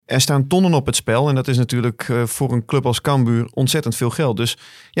Er staan tonnen op het spel en dat is natuurlijk voor een club als Cambuur ontzettend veel geld. Dus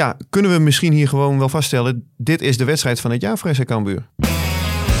ja, kunnen we misschien hier gewoon wel vaststellen, dit is de wedstrijd van het jaar voor SC Cambuur.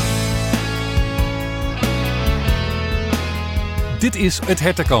 Dit is Het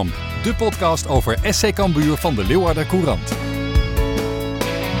Hertenkamp, de podcast over SC Cambuur van de Leeuwarder Courant.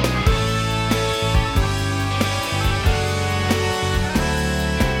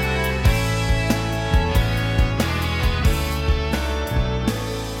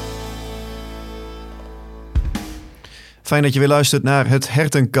 Fijn dat je weer luistert naar Het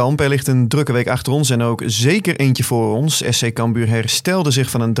Hertenkamp. Er ligt een drukke week achter ons en ook zeker eentje voor ons. SC Cambuur herstelde zich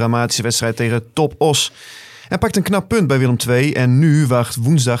van een dramatische wedstrijd tegen Top Os. En pakt een knap punt bij Willem II. En nu wacht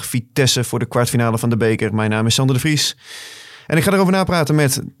woensdag Vitesse voor de kwartfinale van de beker. Mijn naam is Sander de Vries. En ik ga erover napraten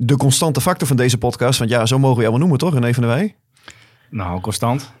met de constante factor van deze podcast. Want ja, zo mogen we jou wel noemen, toch, René van der Wij? Nou,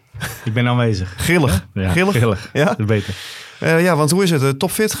 constant. Ik ben aanwezig. Grillig. Ja, Grillig. Ja? Dat is beter. Ja, want hoe is het?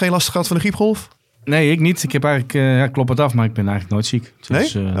 Topfit? Geen last gehad van de griepgolf? Nee, ik niet. Ik heb eigenlijk, klop het af, maar ik ben eigenlijk nooit ziek.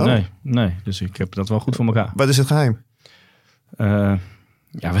 Dus, nee? Nee. Dus ik heb dat wel goed voor elkaar. Wat is het geheim?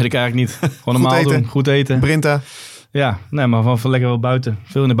 Ja, weet ik eigenlijk niet. Gewoon normaal doen, goed eten. Brinta? Ja, nee, maar van lekker wel buiten.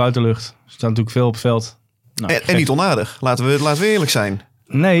 Veel in de buitenlucht. Er staat natuurlijk veel op het veld. Nou, en niet onaardig. Laten we eerlijk zijn.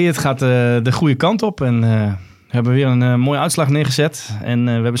 Nee, het gaat de goede kant op. En we hebben weer een mooie uitslag neergezet. En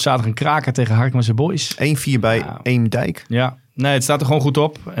we hebben zaterdag een kraker tegen Harkema's Boys. 1-4 bij Eemdijk. Ja, nee, het staat er gewoon goed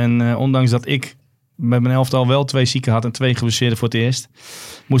op. En ondanks dat ik met mijn elftal wel 2 zieken had en 2 geblesseerden voor het eerst,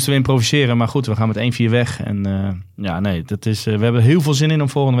 moesten we improviseren. Maar goed, we gaan met 1-4 weg. En we hebben heel veel zin in om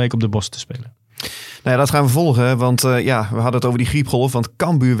volgende week op de Bos te spelen. Nou ja, dat gaan we volgen, want we hadden het over die griepgolf. Want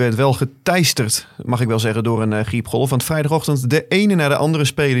Cambuur werd wel geteisterd, mag ik wel zeggen, door een griepgolf. Want vrijdagochtend de ene naar de andere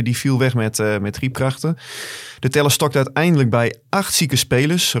speler die viel weg met griepkrachten. De teller stokte uiteindelijk bij 8 zieke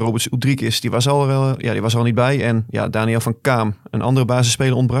spelers. Roberts Udrikis, die was er al niet bij. En ja, Daniel van Kaam, een andere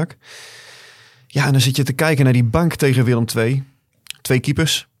basisspeler, ontbrak. Ja, en dan zit je te kijken naar die bank tegen Willem II. 2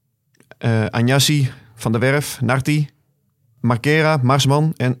 keepers. Agnassi, Van der Werf, Narti, Markera,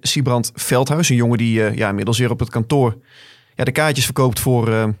 Marsman en Siebrand Veldhuis. Een jongen die inmiddels weer op het kantoor de kaartjes verkoopt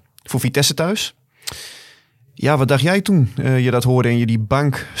voor Vitesse-thuis. Ja, wat dacht jij toen je dat hoorde en je die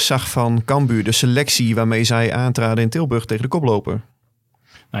bank zag van Cambuur? De selectie waarmee zij aantraden in Tilburg tegen de koploper.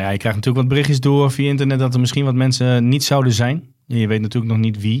 Nou ja, je krijgt natuurlijk wat berichtjes door via internet dat er misschien wat mensen niet zouden zijn. Je weet natuurlijk nog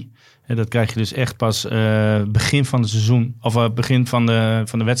niet wie. Dat krijg je dus echt pas begin van het seizoen of begin van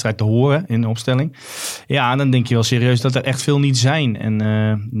de wedstrijd te horen in de opstelling. Ja, dan denk je wel serieus dat er echt veel niet zijn. En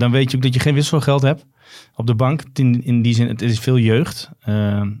dan weet je ook dat je geen wisselgeld hebt op de bank. In die zin, het is veel jeugd.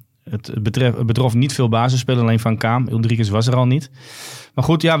 Het betrof niet veel basisspelers, alleen Van Kaam. Ulrikes was er al niet. Maar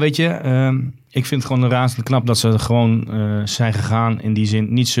goed, ja, weet je, ik vind het gewoon razend knap dat ze gewoon zijn gegaan. In die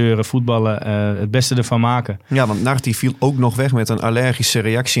zin, niet zeuren, voetballen, het beste ervan maken. Ja, want Narti viel ook nog weg met een allergische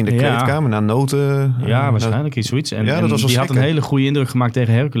reactie in de kleedkamer na noten. Ja, waarschijnlijk iets zoiets. En die had een hele goede indruk gemaakt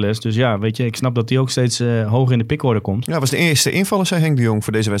tegen Hercules. Dus ja, weet je, ik snap dat die ook steeds hoger in de pickorde komt. Ja, was de eerste invaller, zei Henk de Jong,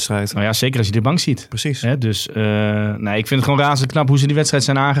 voor deze wedstrijd. Nou ja, zeker als je de bank ziet. Precies. Dus ik vind het gewoon razend knap hoe ze die wedstrijd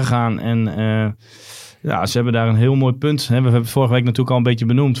zijn aangegaan. En ze hebben daar een heel mooi punt. We hebben het vorige week natuurlijk al een beetje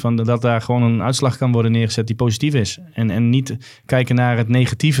benoemd. Van dat daar gewoon een uitslag kan worden neergezet die positief is. En niet kijken naar het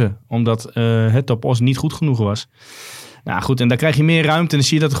negatieve. Omdat het op Os niet goed genoeg was. Nou goed, en daar krijg je meer ruimte. En dan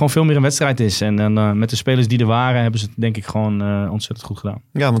zie je dat het gewoon veel meer een wedstrijd is. En dan met de spelers die er waren, hebben ze het denk ik gewoon ontzettend goed gedaan.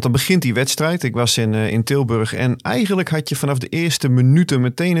 Ja, want dan begint die wedstrijd. Ik was in Tilburg. En eigenlijk had je vanaf de eerste minuten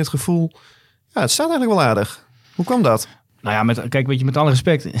meteen het gevoel, ja, het staat eigenlijk wel aardig. Hoe kwam dat? Nou ja, kijk, weet je, met alle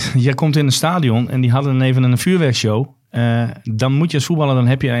respect. Je komt in een stadion en die hadden even een vuurwerkshow. Dan moet je als voetballer, dan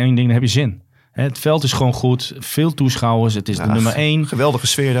heb je één ding, dan heb je zin. Het veld is gewoon goed, veel toeschouwers, het is de nummer 1. Geweldige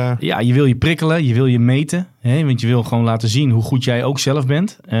sfeer daar. Ja, je wil je prikkelen, je wil je meten. Want je wil gewoon laten zien hoe goed jij ook zelf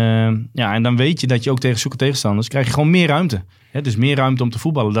bent. En dan weet je dat je ook tegen zulke tegenstanders krijg je gewoon meer ruimte. Dus meer ruimte om te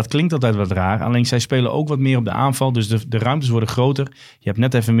voetballen. Dat klinkt altijd wat raar. Alleen zij spelen ook wat meer op de aanval. Dus de ruimtes worden groter. Je hebt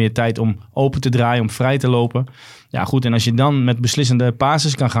net even meer tijd om open te draaien, om vrij te lopen. Ja goed, en als je dan met beslissende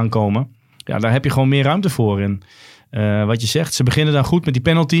passes kan gaan komen, ja, daar heb je gewoon meer ruimte voor. En wat je zegt, ze beginnen dan goed met die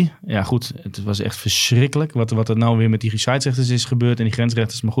penalty. Ja goed, het was echt verschrikkelijk wat er nou weer met die scheidsrechters is gebeurd en die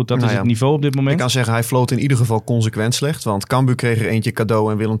grensrechters. Maar goed, dat is het niveau op dit moment. Ik kan zeggen, hij floot in ieder geval consequent slecht. Want Cambuur kreeg er eentje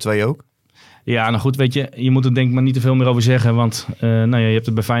cadeau en Willem II ook. Ja, nou goed, weet je moet er denk ik maar niet te veel meer over zeggen. Want je hebt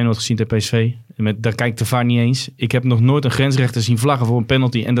het bij Feyenoord gezien tegen PSV. Daar kijkt de VAR niet eens. Ik heb nog nooit een grensrechter zien vlaggen voor een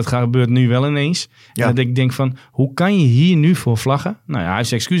penalty. En dat gebeurt nu wel ineens. Ja. En dan denk ik van, hoe kan je hier nu voor vlaggen? Nou ja, hij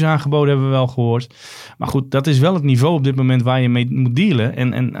heeft excuus aangeboden, hebben we wel gehoord. Maar goed, dat is wel het niveau op dit moment waar je mee moet dealen.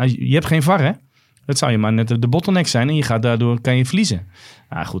 En je hebt geen VAR, hè? Dat zou je maar net de bottleneck zijn en daardoor kan je verliezen.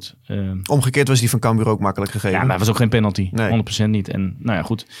 Nou goed. Omgekeerd was die van Cambuur ook makkelijk gegeven. Ja, maar het was ook geen penalty. Nee. 100% niet. En nou ja,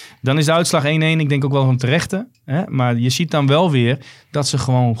 goed. Dan is de uitslag 1-1. Ik denk ook wel van terechte. Hè? Maar je ziet dan wel weer dat ze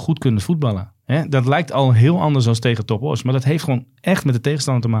gewoon goed kunnen voetballen. Hè? Dat lijkt al heel anders dan tegen Top Os. Maar dat heeft gewoon echt met de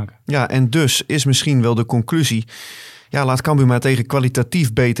tegenstander te maken. Ja, en dus is misschien wel de conclusie... Ja, laat Cambuur maar tegen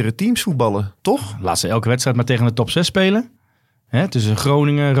kwalitatief betere teams voetballen, toch? Laat ze elke wedstrijd maar tegen de top 6 spelen. Hè, tussen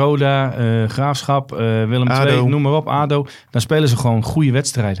Groningen, Roda, Graafschap, Willem II, noem maar op, ADO. Dan spelen ze gewoon goede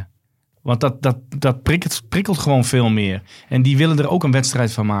wedstrijden. Want dat prikkelt gewoon veel meer. En die willen er ook een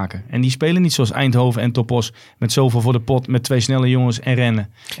wedstrijd van maken. En die spelen niet zoals Eindhoven en Top Os met zoveel voor de pot, met 2 snelle jongens en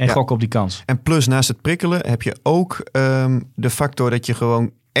rennen. En gokken op die kans. En plus, naast het prikkelen heb je ook de factor dat je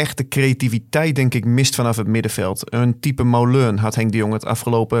gewoon echte creativiteit, denk ik, mist vanaf het middenveld. Een type Moleun had Henk de Jong het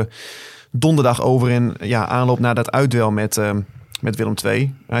afgelopen donderdag over in aanloop naar dat uitduel met Willem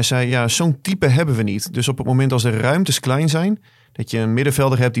II. Hij zei, zo'n type hebben we niet. Dus op het moment als de ruimtes klein zijn, dat je een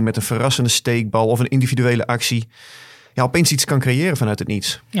middenvelder hebt die met een verrassende steekbal of een individuele actie opeens iets kan creëren vanuit het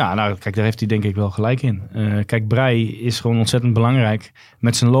niets. Ja, nou kijk, daar heeft hij denk ik wel gelijk in. Kijk, Breij is gewoon ontzettend belangrijk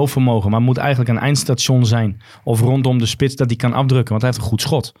met zijn loopvermogen, maar moet eigenlijk een eindstation zijn. Of rondom de spits dat hij kan afdrukken, want hij heeft een goed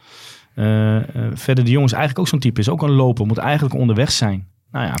schot. Verder de Jong is eigenlijk ook zo'n type, is ook een loper, moet eigenlijk onderweg zijn.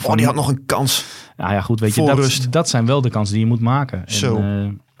 Nou ja, die had nog een kans. Nou ja, goed, weet je, dat zijn wel de kansen die je moet maken. Zo.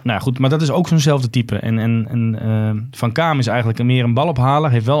 Nou ja, goed, maar dat is ook zo'nzelfde type. En Van Kaam is eigenlijk meer een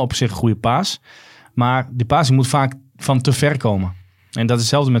balophaler, heeft wel op zich een goede paas. Maar die passing moet vaak van te ver komen. En dat is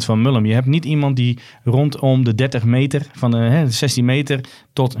hetzelfde met Van Mullum. Je hebt niet iemand die rondom de 30 meter, van de 16 meter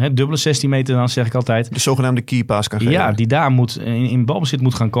tot dubbele 16 meter, dan zeg ik altijd. De zogenaamde keypass kan geven. Ja, die daar in balbezit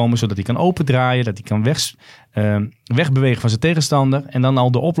moet gaan komen, zodat hij kan opendraaien, dat hij kan wegbewegen van zijn tegenstander en dan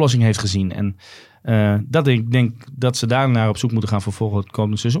al de oplossing heeft gezien. En ik denk dat ze daar naar op zoek moeten gaan voor volgend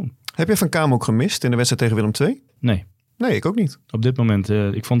komend seizoen. Heb je Van Kaam ook gemist in de wedstrijd tegen Willem II? Nee, ik ook niet. Op dit moment.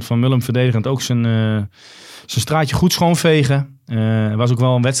 Ik vond Van Mullum verdedigend ook zijn straatje goed schoonvegen. Er was ook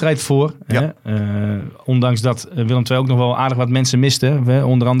wel een wedstrijd voor. Ja. Ondanks dat Willem II ook nog wel aardig wat mensen miste.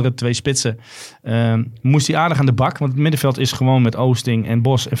 Onder andere 2 spitsen. Moest hij aardig aan de bak. Want het middenveld is gewoon met Oosting en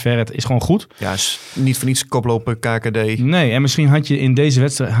Bos en Verret is gewoon goed. Ja, is niet voor niets koploper KKD. Nee, en misschien had je in deze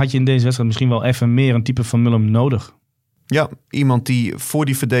wedstrijd misschien wel even meer een type Van Mullum nodig. Ja, iemand die voor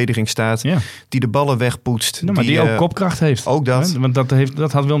die verdediging staat, die de ballen wegpoetst. Maar die ook kopkracht heeft. Ook dat. Want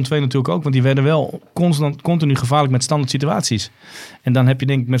dat had Willem II natuurlijk ook, want die werden wel continu gevaarlijk met standaard situaties. En dan heb je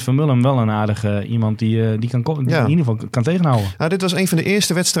denk ik met Van Mullum wel een aardige iemand die in ieder geval kan tegenhouden. Nou, dit was een van de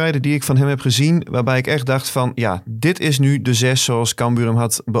eerste wedstrijden die ik van hem heb gezien, waarbij ik echt dacht van, dit is nu de 6 zoals Cambuur hem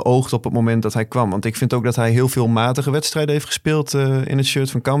had beoogd op het moment dat hij kwam. Want ik vind ook dat hij heel veel matige wedstrijden heeft gespeeld in het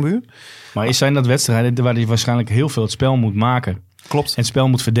shirt van Cambuur. Maar zijn dat wedstrijden waar hij waarschijnlijk heel veel het spel moet maken. Klopt. En het spel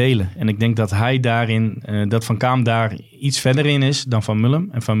moet verdelen. En ik denk dat hij daarin, dat Van Kaam daar iets verder in is dan Van Mullum.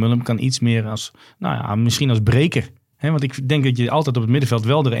 En Van Mullum kan iets meer als, misschien als breker. Want ik denk dat je altijd op het middenveld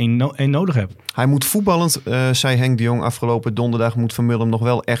wel er één nodig hebt. Hij moet voetballend, zei Henk de Jong afgelopen donderdag, moet Van Mullum nog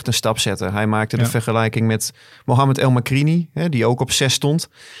wel echt een stap zetten. Hij maakte de vergelijking met Mohamed El Makrini, die ook op 6 stond.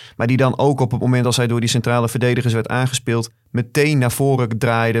 Maar die dan ook op het moment als hij door die centrale verdedigers werd aangespeeld, meteen naar voren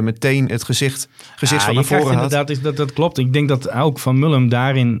draaide, meteen het gezicht van naar voren had. Inderdaad, dat klopt. Ik denk dat ook Van Mullum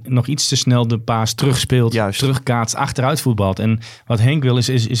daarin nog iets te snel de paas terugspeelt, terugkaatst, achteruit voetbalt. En wat Henk wil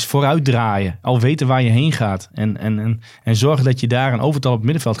is vooruit draaien, al weten waar je heen gaat. En zorgen dat je daar een overtal op het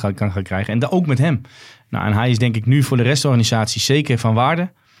middenveld kan gaan krijgen. En ook met hem. Nou, en hij is denk ik nu voor de restorganisatie zeker van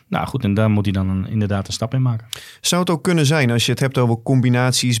waarde. Nou goed, en daar moet hij dan inderdaad een stap in maken. Zou het ook kunnen zijn, als je het hebt over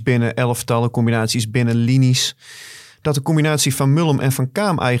combinaties binnen elftallen, combinaties binnen linies, dat de combinatie van Mullum en Van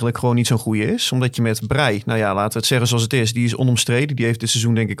Kaam eigenlijk gewoon niet zo'n goede is? Omdat je met Breij, laten we het zeggen zoals het is, die is onomstreden. Die heeft dit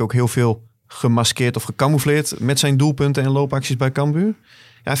seizoen denk ik ook heel veel gemaskeerd of gecamoufleerd met zijn doelpunten en loopacties bij Cambuur.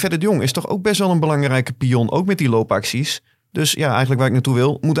 Ja, verder de Jong is toch ook best wel een belangrijke pion, ook met die loopacties. Dus eigenlijk waar ik naartoe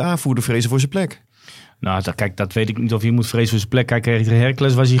wil, moet de aanvoerder vrezen voor zijn plek. Nou, dat weet ik niet of hij moet vrezen voor zijn plek. Kijk, tegen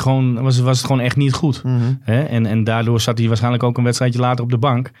Heracles was het gewoon echt niet goed. Mm-hmm. En daardoor zat hij waarschijnlijk ook een wedstrijdje later op de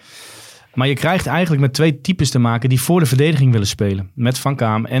bank. Maar je krijgt eigenlijk met 2 types te maken die voor de verdediging willen spelen. Met Van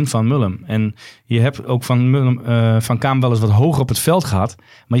Kaam en Van Mullum. En je hebt ook Van Kaam wel eens wat hoger op het veld gehad.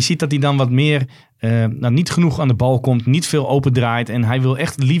 Maar je ziet dat hij dan wat meer niet genoeg aan de bal komt. Niet veel open draait. En hij wil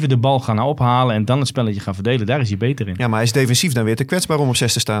echt liever de bal gaan ophalen en dan het spelletje gaan verdelen. Daar is hij beter in. Ja, maar hij is defensief dan weer te kwetsbaar om op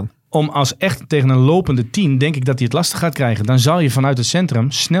 6 te staan. Om als echt tegen een lopende 10 denk ik dat hij het lastig gaat krijgen. Dan zal je vanuit het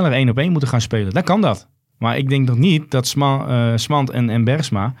centrum sneller 1-op-1 moeten gaan spelen. Dan kan dat. Maar ik denk nog niet dat Smant en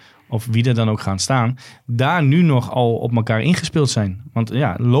Bergsma, of wie er dan ook gaan staan, daar nu nog al op elkaar ingespeeld zijn. Want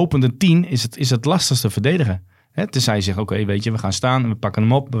lopende 10 is het lastigste verdedigen. Tenzij je zegt, oké, weet je, we gaan staan, we pakken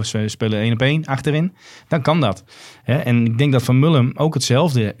hem op, we spelen 1-op-1 achterin. Dan kan dat. En ik denk dat Van Mullum ook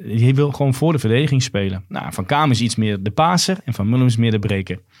hetzelfde. Die wil gewoon voor de verdediging spelen. Nou, Van Kamer is iets meer de paser en Van Mullum is meer de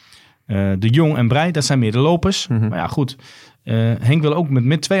breker. De Jong en Breij, dat zijn meer de lopers. Mm-hmm. Maar ja, goed. Henk wil ook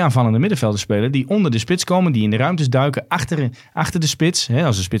met 2 aanvallende middenvelders spelen die onder de spits komen, die in de ruimtes duiken, achter de spits,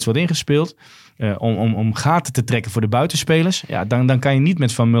 als de spits wordt ingespeeld, om gaten te trekken voor de buitenspelers. Ja, dan kan je niet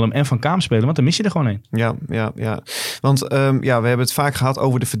met Van Mullum en Van Kaam spelen, want dan mis je er gewoon een. Ja. Want we hebben het vaak gehad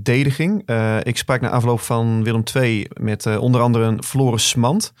over de verdediging. Ik sprak na afloop van Willem II met onder andere een Floris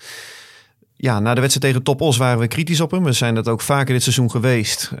Smant. Ja, na de wedstrijd tegen Top Os waren we kritisch op hem. We zijn dat ook vaker dit seizoen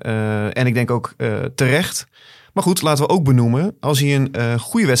geweest. En ik denk ook terecht. Maar goed, laten we ook benoemen als hij een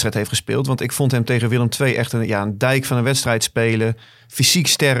goede wedstrijd heeft gespeeld. Want ik vond hem tegen Willem II echt een dijk van een wedstrijd spelen. Fysiek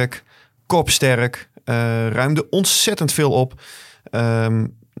sterk, kopsterk, ruimde ontzettend veel op.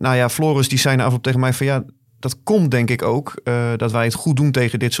 Floris die zei na afloop tegen mij van dat komt denk ik ook dat wij het goed doen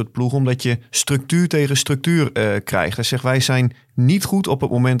tegen dit soort ploegen. Omdat je structuur tegen structuur krijgt. Hij zegt wij zijn niet goed op het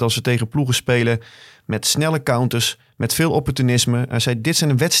moment als we tegen ploegen spelen met snelle counters, met veel opportunisme. Hij zei dit zijn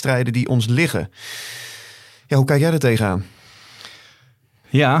de wedstrijden die ons liggen. Ja, hoe kijk jij er tegenaan?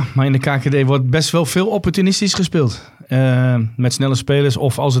 Ja, maar in de KKD wordt best wel veel opportunistisch gespeeld. Met snelle spelers.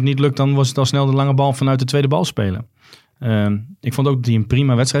 Of als het niet lukt, dan was het al snel de lange bal vanuit de tweede bal spelen. Ik vond ook dat hij een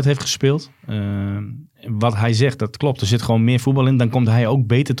prima wedstrijd heeft gespeeld. Wat hij zegt, dat klopt. Er zit gewoon meer voetbal in. Dan komt hij ook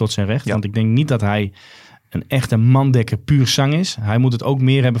beter tot zijn recht. Ja. Want ik denk niet dat hij een echte mandekker puur zang is. Hij moet het ook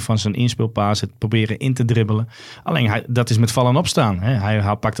meer hebben van zijn inspeelpaas. Het proberen in te dribbelen. Alleen dat is met vallen en opstaan. Hè.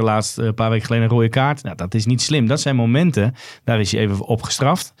 Hij pakte laatst een paar weken geleden een rode kaart. Nou, dat is niet slim. Dat zijn momenten. Daar is hij even op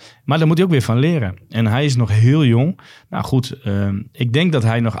gestraft. Maar daar moet hij ook weer van leren. En hij is nog heel jong. Nou goed, ik denk dat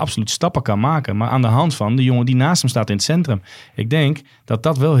hij nog absoluut stappen kan maken. Maar aan de hand van de jongen die naast hem staat in het centrum. Ik denk dat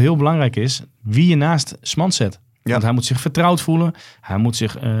dat wel heel belangrijk is. Wie je naast Smant zet. Ja. Want hij moet zich vertrouwd voelen. Hij moet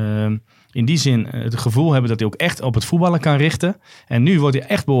zich in die zin het gevoel hebben dat hij ook echt op het voetballen kan richten. En nu wordt hij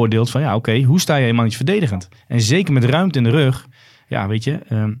echt beoordeeld van hoe sta je helemaal niet verdedigend? En zeker met ruimte in de rug. Ja, weet je,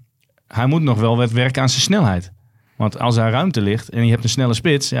 hij moet nog wel wat werken aan zijn snelheid. Want als er ruimte ligt en je hebt een snelle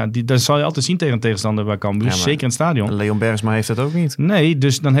spits, dat zal je altijd zien tegen een tegenstander bij Cambuur. Zeker in het stadion. Leon Bergsma heeft dat ook niet. Nee,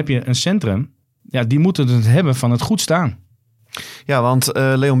 dus dan heb je een centrum. Ja, die moeten het hebben van het goed staan. Ja, want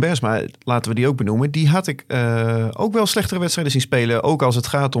Leon Bergsma, laten we die ook benoemen, die had ik ook wel slechtere wedstrijden zien spelen. Ook als het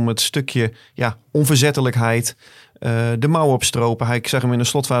gaat om het stukje onverzettelijkheid, de mouw opstropen. Ik zag hem in de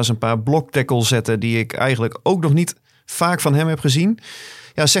slotfase een paar bloktackles zetten die ik eigenlijk ook nog niet vaak van hem heb gezien.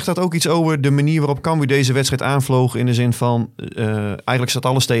 Ja, zegt dat ook iets over de manier waarop Cambuur deze wedstrijd aanvloog in de zin van, eigenlijk staat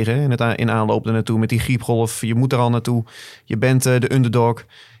alles tegen in aanloop er naartoe met die griepgolf. Je moet er al naartoe, je bent de underdog.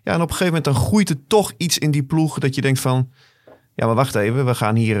 Ja, en op een gegeven moment dan groeit er toch iets in die ploeg dat je denkt van, ja, maar wacht even, we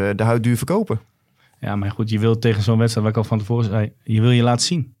gaan hier de huid duur verkopen. Ja, maar goed, je wil tegen zo'n wedstrijd, waar ik al van tevoren zei, je wil je laten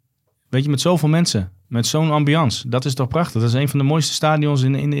zien. Weet je, met zoveel mensen, met zo'n ambiance, dat is toch prachtig. Dat is een van de mooiste stadions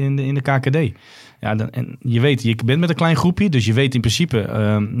in de KKD. Ja, en je weet, je bent met een klein groepje, dus je weet in principe,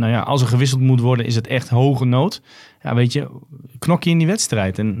 als er gewisseld moet worden, is het echt hoge nood. Ja, weet je, knok je in die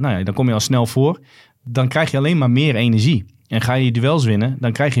wedstrijd en dan kom je al snel voor. Dan krijg je alleen maar meer energie. En ga je duels winnen,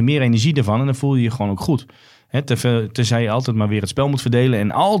 dan krijg je meer energie ervan en dan voel je je gewoon ook goed. Tenzij je altijd maar weer het spel moet verdelen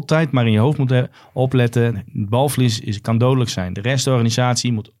en altijd maar in je hoofd moet opletten. Balverlies kan dodelijk zijn. De rest de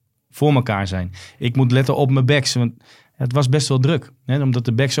organisatie moet voor elkaar zijn. Ik moet letten op mijn backs, want het was best wel druk. Omdat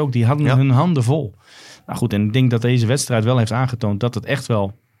de backs ook, die hadden hun handen vol. Nou goed, en ik denk dat deze wedstrijd wel heeft aangetoond dat het echt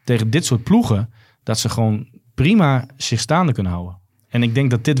wel tegen dit soort ploegen, dat ze gewoon prima zich staande kunnen houden. En ik denk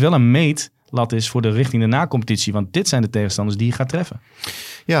dat dit wel een meetlat is voor de richting de na-competitie, want dit zijn de tegenstanders die je gaat treffen.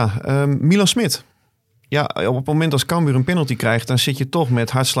 Ja, Milan Smit. Ja, op het moment als Cambuur een penalty krijgt, dan zit je toch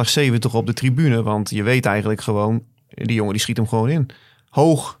met hartslag 70 op de tribune. Want je weet eigenlijk gewoon, die jongen die schiet hem gewoon in.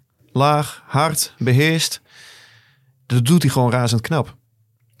 Hoog, laag, hard, beheerst. Dat doet hij gewoon razend knap.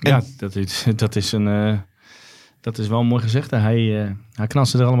 Ja, dat is wel mooi gezegd. Hij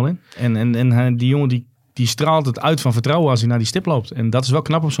knalst er allemaal in. En die jongen die straalt het uit van vertrouwen als hij naar die stip loopt. En dat is wel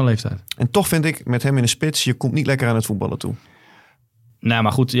knap op zo'n leeftijd. En toch vind ik, met hem in de spits, je komt niet lekker aan het voetballen toe. Nou,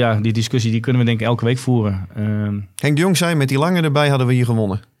 maar goed, ja, die discussie die kunnen we denk ik elke week voeren. Henk de Jong zei, met die lange erbij hadden we hier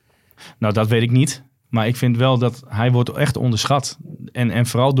gewonnen. Nou, dat weet ik niet. Maar ik vind wel dat hij wordt echt onderschat. En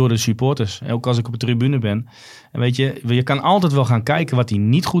vooral door de supporters. Ook als ik op de tribune ben. En weet je kan altijd wel gaan kijken wat hij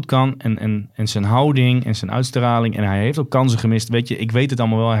niet goed kan. En zijn houding en zijn uitstraling. En hij heeft ook kansen gemist. Weet je, ik weet het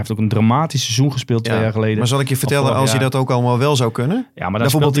allemaal wel. Hij heeft ook een dramatisch seizoen gespeeld 2 jaar geleden. Maar zal ik je vertellen, als hij dat ook allemaal wel zou kunnen? Ja, maar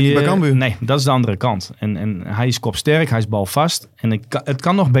bijvoorbeeld niet bij Cambuur. Nee, dat is de andere kant. En hij is kopsterk, hij is balvast. En het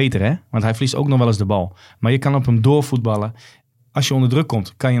kan nog beter, hè? Want hij verliest ook nog wel eens de bal. Maar je kan op hem doorvoetballen. als je onder druk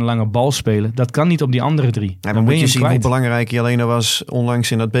komt, kan je een lange bal spelen. Dat kan niet op die andere 3. Ja, dan moet je zien hoe belangrijk Jelena was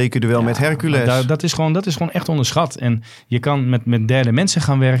onlangs in dat bekerduel met Hercules. Dat is gewoon echt onderschat. En je kan met derde mensen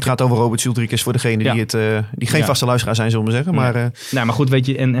gaan werken. Het gaat over Robert Zultrikes voor degene die geen vaste luisteraar zijn, zullen we zeggen. Maar, maar goed, weet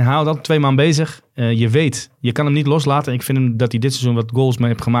je, en hij houdt dat 2 maanden bezig. Je weet, je kan hem niet loslaten. Ik vind hem dat hij dit seizoen wat goals mee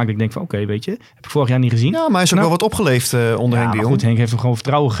heeft gemaakt. Ik denk van, oké, weet je, heb ik vorig jaar niet gezien. Ja, maar hij is ook wel wat opgeleefd onder Henk de Jong. Goed, Henk heeft hem gewoon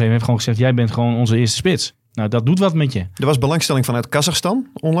vertrouwen gegeven. Hij heeft gewoon gezegd, jij bent gewoon onze eerste spits. Nou, dat doet wat met je. Er was belangstelling vanuit Kazachstan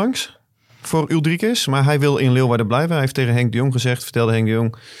onlangs voor Uldrikes. Maar hij wil in Leeuwarden blijven. Hij heeft tegen Henk de Jong gezegd, vertelde Henk de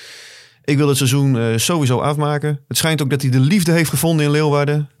Jong, ik wil het seizoen sowieso afmaken. Het schijnt ook dat hij de liefde heeft gevonden in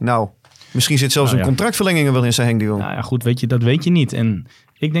Leeuwarden. Nou, misschien zit zelfs een contractverlenging wel in zijn Henk de Jong. Nou ja, goed, weet je, dat weet je niet. En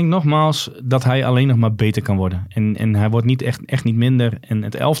ik denk nogmaals dat hij alleen nog maar beter kan worden. En hij wordt niet echt niet minder. En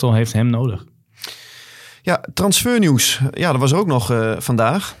het elftal heeft hem nodig. Ja, transfernieuws. Ja, dat was er ook nog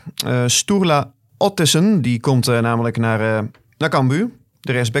vandaag. Sturla Ottesen, die komt namelijk naar Cambuur.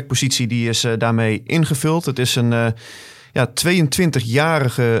 De rechtsbackpositie die is daarmee ingevuld. Het is een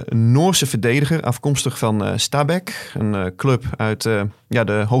 22-jarige Noorse verdediger, afkomstig van Stabæk. Een club uit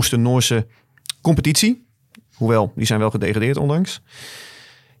de hoogste Noorse competitie. Hoewel, die zijn wel gedegradeerd onlangs.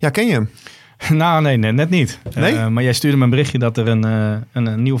 Ja, ken je hem? Nou, nee, net niet. Nee? Maar jij stuurde me een berichtje dat er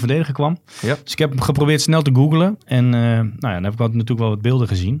een nieuwe verdediger kwam. Ja. Dus ik heb geprobeerd snel te googlen. En dan heb ik natuurlijk wel wat beelden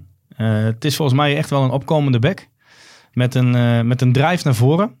gezien. Het is volgens mij echt wel een opkomende back. Met een drive naar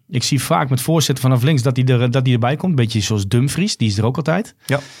voren. Ik zie vaak met voorzetten vanaf links dat hij erbij komt. Beetje zoals Dumfries, die is er ook altijd.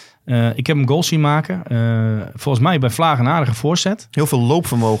 Ja. Ik heb hem goals zien maken. Volgens mij bij Vlaag een aardige voorzet. Heel veel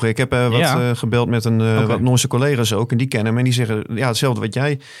loopvermogen. Ik heb gebeld met wat Noorse collega's ook. En die kennen hem. En die zeggen hetzelfde wat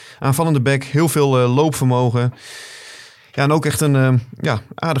jij. Aanvallende back, heel veel loopvermogen. Ja, en ook echt een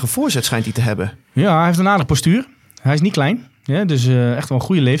aardige voorzet schijnt hij te hebben. Ja, hij heeft een aardig postuur. Hij is niet klein. Ja, dus echt wel een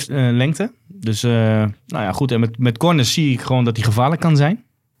goede lengte. Dus goed. En met corners zie ik gewoon dat hij gevaarlijk kan zijn.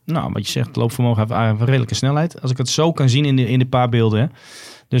 Nou, wat je zegt, het loopvermogen heeft een redelijke snelheid. Als ik het zo kan zien in de paar beelden. Hè.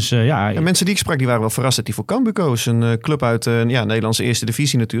 Dus En mensen die ik sprak, die waren wel verrast dat hij voor Cambuur koos. Een club uit Nederlandse eerste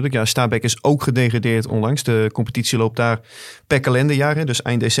divisie natuurlijk. Ja, Stabæk is ook gedegradeerd onlangs. De competitie loopt daar per kalenderjaar. Dus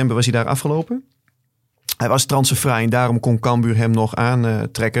eind december was hij daar afgelopen. Hij was transfervrij en daarom kon Cambuur hem nog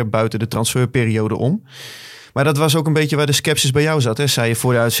aantrekken buiten de transferperiode om. Maar dat was ook een beetje waar de scepsis bij jou zat. Hè? Zei je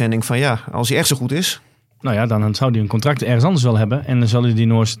voor de uitzending van als hij echt zo goed is. Nou ja, dan zou hij een contract ergens anders wel hebben. En dan zullen die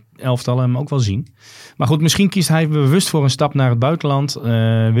Noorse elftallen hem ook wel zien. Maar goed, misschien kiest hij bewust voor een stap naar het buitenland.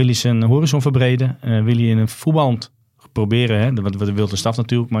 Wil hij zijn horizon verbreden. Wil hij in een voetballend proberen. Hè? Dat wil de staf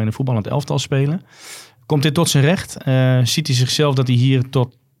natuurlijk, maar in een voetballend elftal spelen. Komt dit tot zijn recht? Ziet hij zichzelf dat hij hier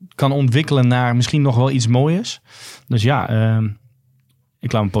tot kan ontwikkelen naar misschien nog wel iets moois? Dus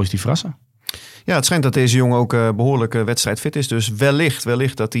ik laat me positief verrassen. Ja, het schijnt dat deze jongen ook behoorlijk wedstrijdfit is. Dus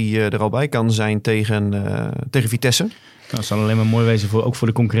wellicht dat hij er al bij kan zijn tegen Vitesse. Dat zal alleen maar mooi wezen ook voor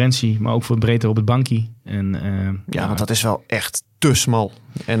de concurrentie. Maar ook voor Breedte op het bankie. Want dat is wel echt te smal.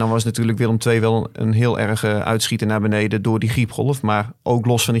 En dan was natuurlijk Willem II wel een heel erg uitschieter naar beneden door die griepgolf. Maar ook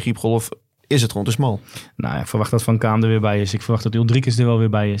los van die griepgolf is het gewoon te smal. Nou ja, ik verwacht dat Van Kaam er weer bij is. Ik verwacht dat Uldrikes er wel weer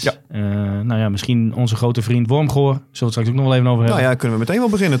bij is. Ja. Misschien onze grote vriend Wormgoor. Zullen we het straks ook nog wel even over hebben. Nou ja, kunnen we meteen wel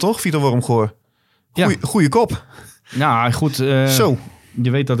beginnen toch? Vitor Wormgoor. Goeie kop. Nou, goed. Zo.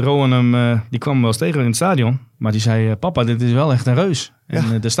 Je weet dat Rowan hem... die kwam wel eens tegen in het stadion. Maar die zei... Papa, dit is wel echt een reus.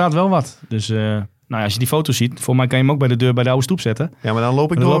 En er staat wel wat. Dus als je die foto ziet... Voor mij kan je hem ook bij de deur bij de oude stoep zetten. Ja, maar dan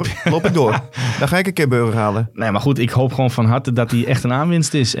loop ik door. Dan ga ik een keer burger halen. Nee, maar goed. Ik hoop gewoon van harte dat hij echt een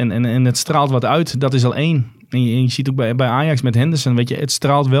aanwinst is. En het straalt wat uit. Dat is al één. En je ziet ook bij Ajax met Henderson. Weet je, het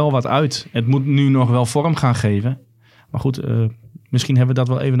straalt wel wat uit. Het moet nu nog wel vorm gaan geven. Maar goed... Misschien hebben we dat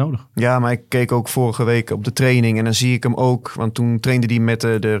wel even nodig. Ja, maar ik keek ook vorige week op de training. En dan zie ik hem ook... Want toen trainde hij met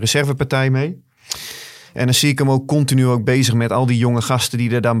de reservepartij mee. En dan zie ik hem ook continu ook bezig met al die jonge gasten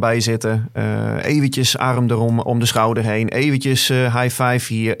die er dan bij zitten. Eventjes arm erom om de schouder heen. Eventjes high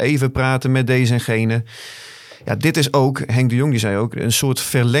five hier. Even praten met deze en gene. Ja, dit is ook, Henk de Jong die zei ook... een soort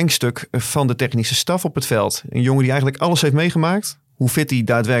verlengstuk van de technische staf op het veld. Een jongen die eigenlijk alles heeft meegemaakt. Hoe fit hij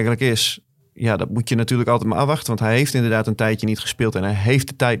daadwerkelijk is... Ja, dat moet je natuurlijk altijd maar afwachten. Want hij heeft inderdaad een tijdje niet gespeeld. En hij heeft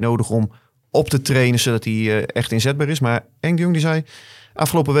de tijd nodig om op te trainen. Zodat hij echt inzetbaar is. Maar Henk de Jong die zei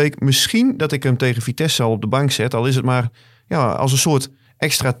afgelopen week... misschien dat ik hem tegen Vitesse al op de bank zet. Al is het maar als een soort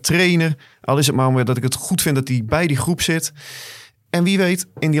extra trainer. Al is het maar dat ik het goed vind dat hij bij die groep zit. En wie weet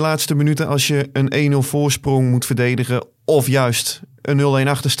in die laatste minuten... als je een 1-0 voorsprong moet verdedigen... of juist een 0-1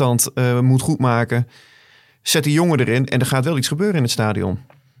 achterstand moet goedmaken... zet die jongen erin en er gaat wel iets gebeuren in het stadion.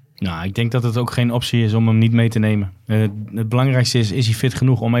 Nou, ik denk dat het ook geen optie is om hem niet mee te nemen. Het belangrijkste is hij fit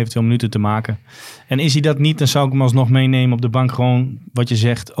genoeg om eventueel minuten te maken? En is hij dat niet, dan zou ik hem alsnog meenemen op de bank. Gewoon wat je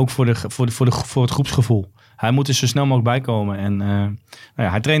zegt, ook voor het groepsgevoel. hij moet er zo snel mogelijk bij komen. En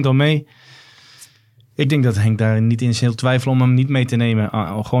hij traint al mee. Ik denk dat Henk daar niet in is heel twijfel om hem niet mee te nemen.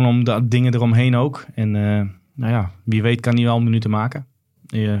 Gewoon om de dingen eromheen ook. En wie weet kan hij wel minuten maken.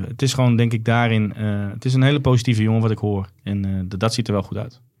 Het is gewoon, denk ik, daarin... het is een hele positieve jongen wat ik hoor. En dat ziet er wel goed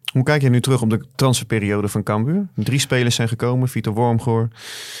uit. Hoe kijk je nu terug op de transferperiode van Cambuur? 3 spelers zijn gekomen. Vitor Wormgoor,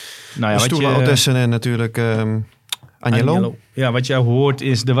 Stoere Altessen en natuurlijk Agnello. Ja, wat jij hoort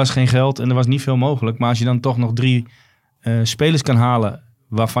is, er was geen geld en er was niet veel mogelijk. Maar als je dan toch nog 3 spelers kan halen...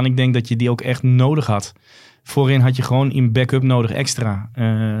 waarvan ik denk dat je die ook echt nodig had. Voorin had je gewoon in backup nodig extra.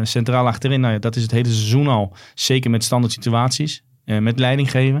 Centraal achterin, dat is het hele seizoen al. Zeker met standaard situaties. Met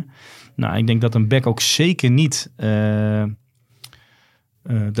leiding geven. Nou, ik denk dat een back ook zeker niet...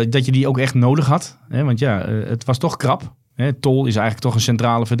 dat je die ook echt nodig had. Hè? Want het was toch krap. Hè? Tol is eigenlijk toch een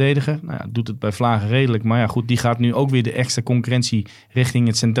centrale verdediger. Doet het bij Vlagen redelijk. Maar goed, die gaat nu ook weer de extra concurrentie richting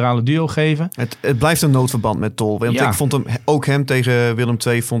het centrale duo geven. Het blijft een noodverband met Tol. Want ik vond hem tegen Willem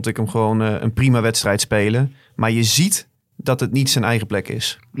II vond ik hem gewoon een prima wedstrijd spelen. Maar je ziet dat het niet zijn eigen plek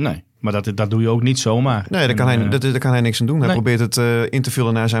is. Nee, maar dat doe je ook niet zomaar. Nee, daar kan hij niks aan doen. Hij probeert het in te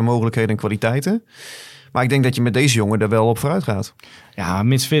vullen naar zijn mogelijkheden en kwaliteiten. Maar ik denk dat je met deze jongen er wel op vooruit gaat. Ja,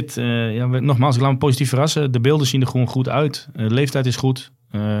 mits fit. Nogmaals, ik laat me positief verrassen. De beelden zien er gewoon goed uit. De leeftijd is goed.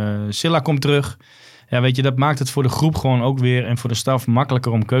 Silla komt terug. Ja, weet je, dat maakt het voor de groep gewoon ook weer... en voor de staf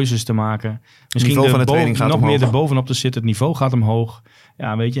makkelijker om keuzes te maken. Misschien niveau van de training gaat nog omhoog. meer erbovenop te zitten. Het niveau gaat omhoog.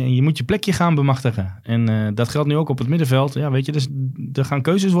 Ja, weet je, en je moet je plekje gaan bemachtigen. En dat geldt nu ook op het middenveld. Ja, weet je, dus er gaan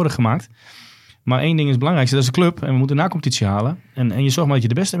keuzes worden gemaakt. Maar één ding is het belangrijkste, dat is de club. En we moeten de na-competitie halen. En je zorgt maar dat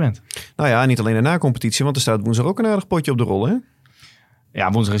je de beste bent. Nou ja, niet alleen de na-competitie, want er staat woensdag ook een aardig potje op de rol, hè?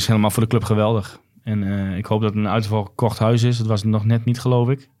 Ja, woensdag is helemaal voor de club geweldig. En ik hoop dat het een uitverkocht huis is. Dat was het nog net niet, geloof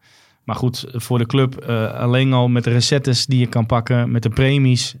ik. Maar goed, voor de club alleen al met de recettes die je kan pakken, met de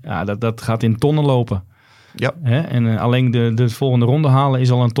premies. Ja, dat gaat in tonnen lopen. Ja. Hè? En alleen de volgende ronde halen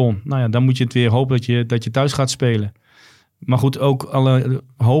is al een ton. Nou ja, dan moet je het weer hopen dat je thuis gaat spelen. Maar goed, ook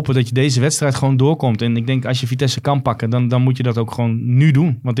hopen dat je deze wedstrijd gewoon doorkomt. En ik denk, als je Vitesse kan pakken, dan moet je dat ook gewoon nu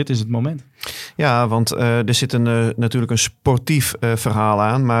doen. Want dit is het moment. Ja, want er zit natuurlijk een sportief verhaal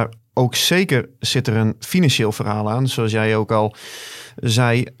aan. Maar ook zeker zit er een financieel verhaal aan. Zoals jij ook al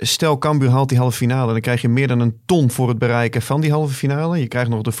zei. Stel, Cambuur haalt die halve finale. Dan krijg je meer dan een ton voor het bereiken van die halve finale. Je krijgt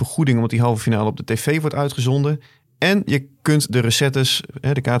nog de vergoeding omdat die halve finale op de tv wordt uitgezonden. En je kunt de recettes,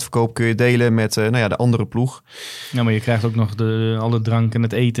 de kaartverkoop kun je delen met de andere ploeg. Ja, maar je krijgt ook nog alle drank en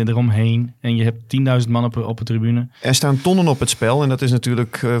het eten eromheen. En je hebt 10.000 man op de tribune. Er staan tonnen op het spel. En dat is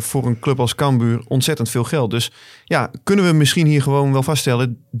natuurlijk voor een club als Cambuur ontzettend veel geld. Dus ja, kunnen we misschien hier gewoon wel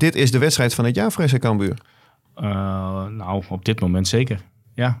vaststellen... dit is de wedstrijd van het jaar voor SC Cambuur? Nou, op dit moment zeker.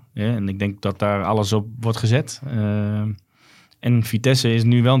 Ja, en ik denk dat daar alles op wordt gezet. En Vitesse is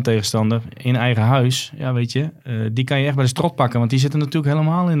nu wel een tegenstander in eigen huis. Ja, weet je, die kan je echt bij de strot pakken. Want die zitten natuurlijk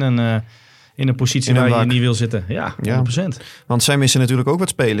helemaal in een positie waar je niet wil zitten. Ja, 100%. Want zij missen natuurlijk ook wat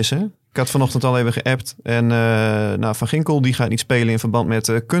spelers, hè? Ik had vanochtend al even geappt. En Van Ginkel, die gaat niet spelen in verband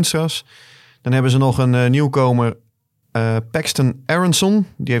met kunstgras. Dan hebben ze nog een nieuwkomer, Paxton Aronson.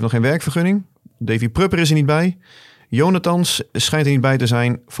 Die heeft nog geen werkvergunning. Davy Prupper is er niet bij. Jonathans schijnt er niet bij te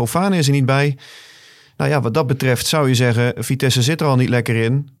zijn. Fofana is er niet bij. Nou ja, wat dat betreft zou je zeggen, Vitesse zit er al niet lekker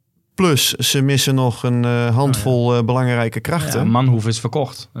in. Plus, ze missen nog een handvol belangrijke krachten. Ja, Manhoef is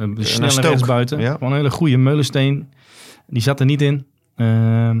verkocht. Snelle rechtsbuiten. Ja. Gewoon een hele goede Meulensteen. Die zat er niet in.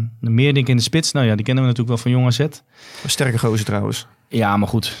 Meerdink in de spits. Nou ja, die kennen we natuurlijk wel van Jong AZ. Een sterke gozer trouwens. Ja, maar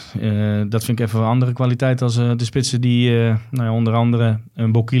goed. Dat vind ik even een andere kwaliteit als de spitsen die onder andere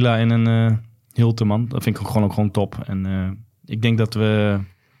een Bokila en een Hilterman. Dat vind ik ook gewoon top. En ik denk dat we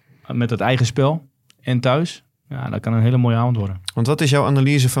met het eigen spel en thuis, ja, dat kan een hele mooie avond worden. Want wat is jouw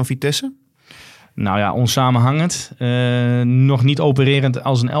analyse van Vitesse? Nou ja, onsamenhangend. Nog niet opererend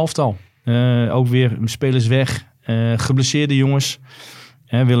als een elftal. Ook weer spelers weg. Geblesseerde jongens.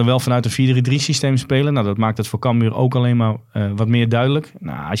 Willen wel vanuit een 4-3-3 systeem spelen. Nou, dat maakt het voor Cambuur ook alleen maar wat meer duidelijk.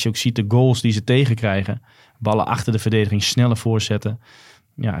 Nou, als je ook ziet de goals die ze tegenkrijgen. Ballen achter de verdediging, snelle voorzetten.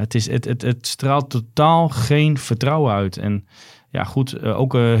 Ja, het straalt totaal geen vertrouwen uit. En ja, goed,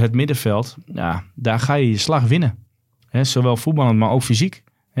 ook het middenveld. Ja, daar ga je slag winnen. Zowel voetballend, maar ook fysiek.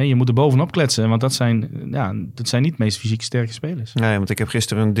 Je moet er bovenop kletsen, want dat zijn niet de meest fysiek sterke spelers. Nee, want ik heb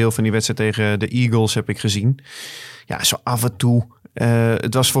gisteren een deel van die wedstrijd tegen de Eagles heb ik gezien. Ja, zo af en toe.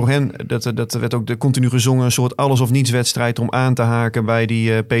 Het was voor hen, dat werd ook continu gezongen, een soort alles of niets wedstrijd om aan te haken bij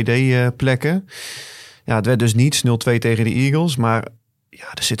die PD-plekken. Ja, het werd dus niets, 0-2 tegen de Eagles, maar ja,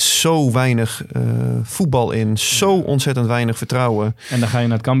 er zit zo weinig voetbal in, zo ontzettend weinig vertrouwen. En dan ga je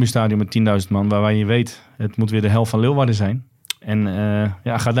naar het Cambuurstadion met 10.000 man, waar je weet, het moet weer de helft van Leeuwarden zijn. En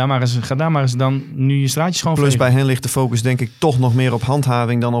ga daar maar eens dan nu je straatjes schoon Plus vegen. bij hen ligt de focus denk ik toch nog meer op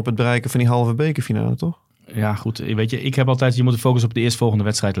handhaving dan op het bereiken van die halve bekerfinale, toch? Ja, goed. Weet je, ik heb altijd, je moet de focus op de eerstvolgende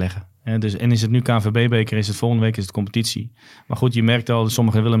wedstrijd leggen. Dus, en is het nu KNVB-beker, is het volgende week is het competitie. Maar goed, je merkt al,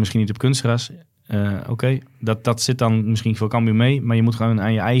 sommigen willen misschien niet op kunstgras. Oké, dat zit dan misschien voor Cambuur mee. Maar je moet gewoon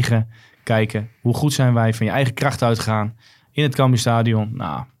aan je eigen kijken. Hoe goed zijn wij, van je eigen kracht uitgaan in het Cambuurstadion.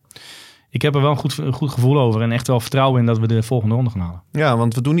 Nou, ik heb er wel een goed gevoel over en echt wel vertrouwen in dat we de volgende ronde gaan halen. Ja,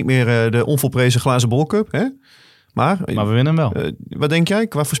 want we doen niet meer de onvolprezen glazen bolcup, hè? Maar we winnen hem wel. Wat denk jij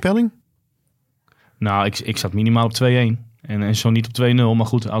qua voorspelling? Nou, ik zat minimaal op 2-1. En zo niet op 2-0, maar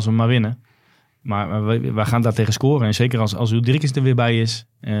goed, als we maar winnen. Maar we gaan daar tegen scoren. En zeker als Udrikes er weer bij is.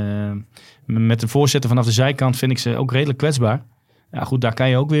 Met de voorzetten vanaf de zijkant vind ik ze ook redelijk kwetsbaar. Ja goed, daar kan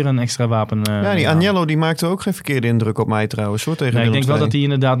je ook weer een extra wapen... die Agnello die maakte ook geen verkeerde indruk op mij trouwens. Hoor, tegen ik denk wel dat hij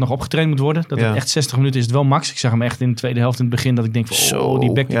inderdaad nog opgetraind moet worden. Dat het echt 60 minuten is het wel max. Ik zag hem echt in de tweede helft in het begin dat ik denk van...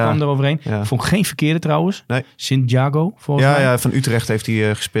 die bek kwam er overheen. Ja. Vond ik geen verkeerde trouwens. Nee. Santiago volgens mij. Ja, van Utrecht heeft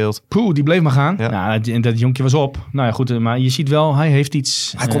hij gespeeld. Poeh, die bleef maar gaan. Ja. Nou, dat jonkje was op. Nou ja goed, maar je ziet wel, hij heeft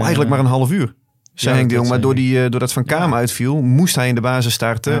iets... Hij kon eigenlijk maar een half uur. Henk de Jong, maar doordat Van Kaam uitviel, moest hij in de basis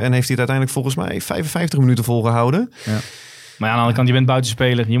starten. Ja. En heeft hij het uiteindelijk volgens mij 55 minuten volgehouden. Ja. Maar aan de andere kant, je bent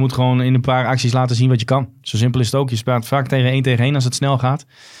buitenspeler. Je moet gewoon in een paar acties laten zien wat je kan. Zo simpel is het ook. Je speelt vaak tegen één als het snel gaat.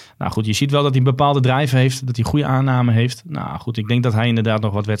 Nou goed, je ziet wel dat hij een bepaalde drive heeft. Dat hij goede aanname heeft. Nou goed, ik denk dat hij inderdaad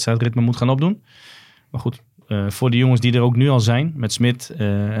nog wat wedstrijdritme moet gaan opdoen. Maar goed, voor de jongens die er ook nu al zijn, met Smit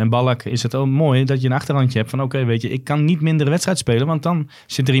en Ballack, is het ook mooi dat je een achterhandje hebt van oké, weet je, ik kan niet minder wedstrijd spelen, want dan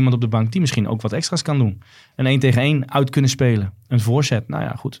zit er iemand op de bank die misschien ook wat extra's kan doen. Een 1-tegen-1 uit kunnen spelen. Een voorzet. Nou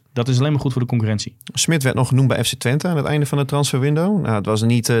ja, goed. Dat is alleen maar goed voor de concurrentie. Smit werd nog genoemd bij FC Twente aan het einde van de transferwindow. Nou, het was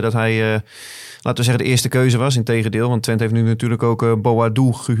niet dat hij, laten we zeggen, de eerste keuze was. Integendeel, want Twente heeft nu natuurlijk ook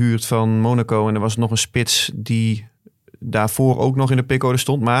Boadou gehuurd van Monaco. En er was nog een spits die daarvoor ook nog in de pickorde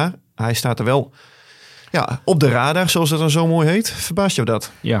stond. Maar hij staat er wel op de radar, zoals dat dan zo mooi heet. Verbaast je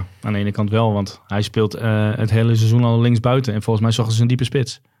dat? Ja, aan de ene kant wel, want hij speelt het hele seizoen al linksbuiten. En volgens mij zochten ze een diepe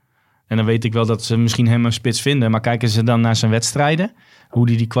spits. En dan weet ik wel dat ze misschien hem een spits vinden. Maar kijken ze dan naar zijn wedstrijden? Hoe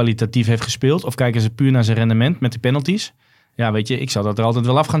hij die kwalitatief heeft gespeeld? Of kijken ze puur naar zijn rendement met de penalties? Ja, weet je, ik zou dat er altijd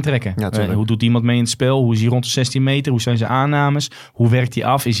wel af gaan trekken. Ja, hoe doet iemand mee in het spel? Hoe is hij rond de 16 meter? Hoe zijn zijn aannames? Hoe werkt hij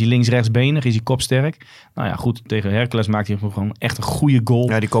af? Is hij links-rechtsbenig? Is hij kopsterk? Nou ja, goed, tegen Hercules maakt hij gewoon echt een goede goal.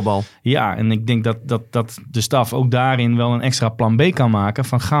 Ja, die kopbal. Ja, en ik denk dat de staf ook daarin wel een extra plan B kan maken.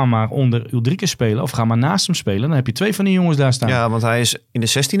 Van ga maar onder Udrikes spelen of ga maar naast hem spelen. Dan heb je 2 van die jongens daar staan. Ja, want hij is in de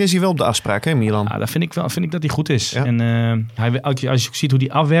 16 is hij wel op de afspraak, hè, Milan? Ja, dat vind ik dat hij goed is. Ja. En als je ziet hoe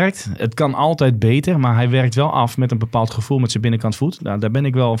hij afwerkt, het kan altijd beter, maar hij werkt wel af met een bepaald gevoel met zijn binnenkant voet. Nou, daar ben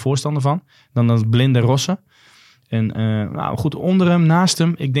ik wel een voorstander van. Dan dat blinde rossen. En goed, onder hem, naast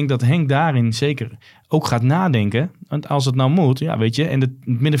hem. Ik denk dat Henk daarin zeker ook gaat nadenken. Want als het nou moet, ja, weet je, en het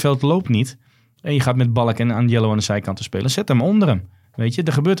middenveld loopt niet. En je gaat met Ballack en Agnello aan de zijkant te spelen. Zet hem onder hem. Weet je,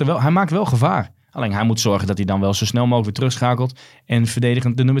 er gebeurt er wel. Hij maakt wel gevaar. Alleen hij moet zorgen dat hij dan wel zo snel mogelijk weer terugschakelt. En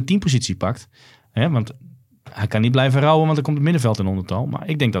verdedigend de nummer 10 positie pakt. Want hij kan niet blijven rouwen, want er komt het middenveld in ondertal. Maar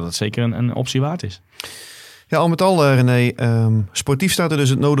ik denk dat het zeker een optie waard is. Ja, al met al, René, sportief staat er dus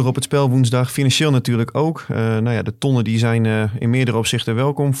het nodig op het spel woensdag. Financieel natuurlijk ook. De tonnen die zijn in meerdere opzichten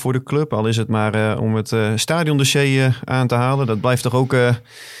welkom voor de club. Al is het maar om het stadiondossier aan te halen. Dat blijft toch ook...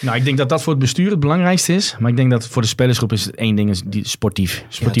 Nou, ik denk dat dat voor het bestuur het belangrijkste is. Maar ik denk dat voor de spelersgroep is het één ding, is die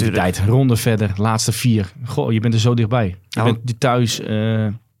sportiviteit. Ja, ronde verder, laatste 4. Goh, je bent er zo dichtbij. Je bent thuis,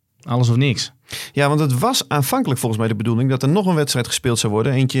 alles of niks. Ja, want het was aanvankelijk volgens mij de bedoeling dat er nog een wedstrijd gespeeld zou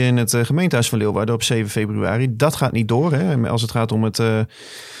worden. Eentje in het gemeentehuis van Leeuwarden op 7 februari. Dat gaat niet door, hè, als het gaat om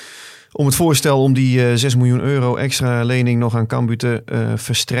het voorstel om die 6 miljoen euro extra lening nog aan Cambuur te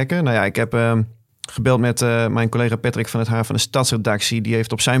verstrekken. Nou ja, ik heb gebeld met mijn collega Patrick van het Haar van de Stadsredactie. Die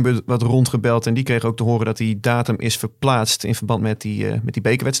heeft op zijn beurt wat rondgebeld en die kreeg ook te horen dat die datum is verplaatst in verband met die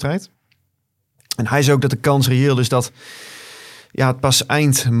bekerwedstrijd. En hij zei ook dat de kans reëel is dat het pas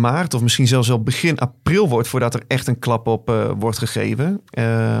eind maart of misschien zelfs al begin april wordt voordat er echt een klap op wordt gegeven.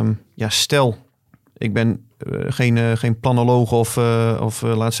 Stel, ik ben geen planoloog of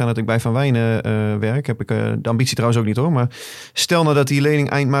laat staan dat ik bij Van Wijnen werk. Heb ik de ambitie trouwens ook niet hoor. Maar stel nou dat die lening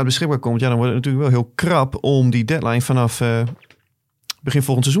eind maart beschikbaar komt, dan wordt het natuurlijk wel heel krap om die deadline vanaf begin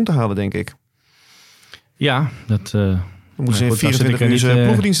volgend seizoen te halen, denk ik. Ja, dat... We moeten in 24 uur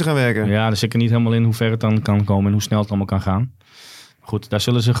ploegendiensten gaan werken. Ja, daar zit ik er niet helemaal in hoe ver het dan kan komen en hoe snel het allemaal kan gaan. Goed, daar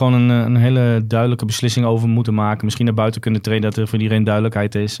zullen ze gewoon een hele duidelijke beslissing over moeten maken. Misschien naar buiten kunnen treden dat er voor iedereen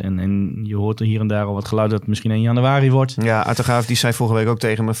duidelijkheid is. En je hoort er hier en daar al wat geluid dat het misschien 1 januari wordt. Ja, Artegaaf die zei vorige week ook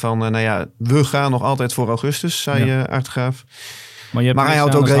tegen me van... we gaan nog altijd voor augustus, zei Artegaaf. Maar hij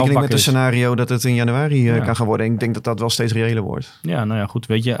houdt ook rekening met het scenario dat het in januari kan gaan worden. En ik denk dat dat wel steeds reëler wordt. Ja, nou ja, goed.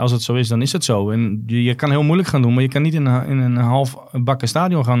 Weet je, als het zo is, dan is het zo. En je kan heel moeilijk gaan doen, maar je kan niet in een half bakken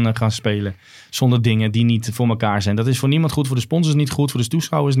stadion gaan spelen. Zonder dingen die niet voor elkaar zijn. Dat is voor niemand goed, voor de sponsors niet goed, voor de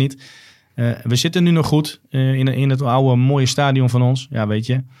toeschouwers niet. We zitten nu nog goed in het oude mooie stadion van ons. Ja, weet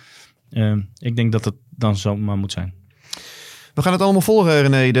je. Ik denk dat het dan zo maar moet zijn. We gaan het allemaal volgen,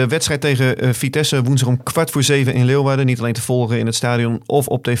 René. De wedstrijd tegen Vitesse woensdag om 6:15 in Leeuwarden. Niet alleen te volgen in het stadion of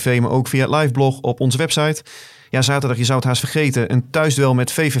op tv, maar ook via het liveblog op onze website. Ja, zaterdag, je zou het haast vergeten, een thuisduel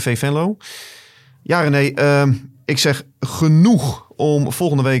met VVV Venlo. Ja, René, ik zeg genoeg om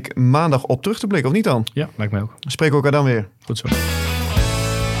volgende week maandag op terug te blikken, of niet dan? Ja, lijkt mij ook. Spreken we elkaar dan weer. Goed zo.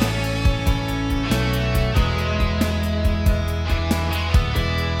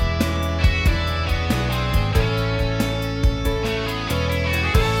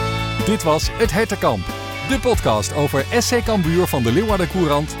 Dit was Het Hertenkamp, de podcast over SC Cambuur van de Leeuwarder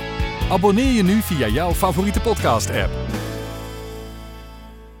Courant. Abonneer je nu via jouw favoriete podcast-app.